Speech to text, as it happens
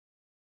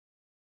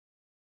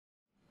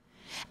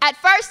At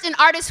first, an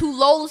artist who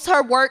loathes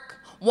her work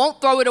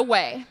won't throw it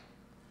away.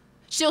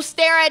 She'll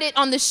stare at it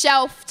on the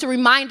shelf to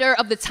remind her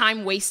of the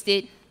time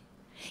wasted.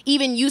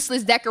 Even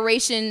useless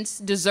decorations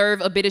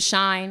deserve a bit of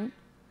shine.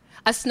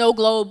 A snow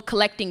globe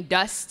collecting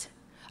dust,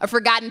 a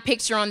forgotten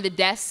picture on the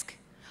desk,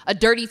 a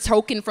dirty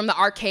token from the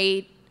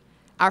arcade,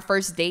 our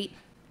first date.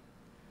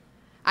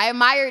 I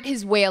admired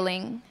his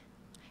wailing.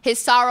 His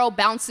sorrow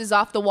bounces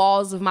off the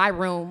walls of my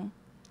room.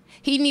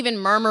 He didn't even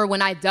murmur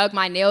when I dug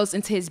my nails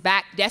into his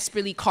back,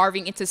 desperately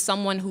carving into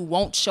someone who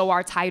won't show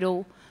our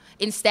title.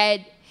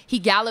 Instead, he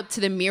galloped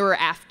to the mirror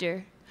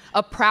after,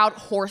 a proud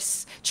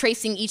horse,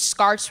 tracing each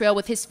scar trail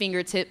with his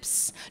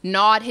fingertips,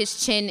 gnawed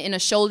his chin in a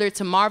shoulder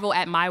to marvel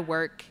at my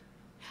work.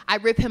 I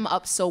rip him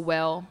up so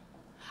well.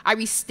 I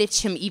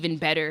restitch him even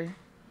better.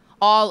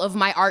 All of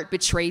my art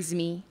betrays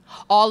me.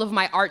 All of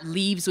my art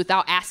leaves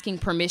without asking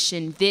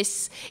permission.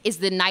 This is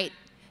the night,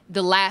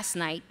 the last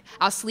night,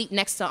 I'll sleep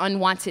next to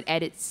unwanted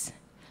edits.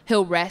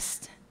 He'll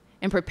rest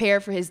and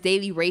prepare for his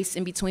daily race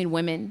in between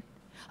women.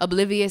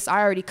 Oblivious, I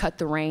already cut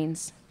the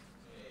reins.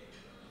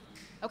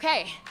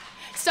 Okay,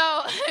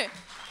 so,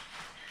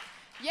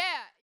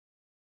 yeah.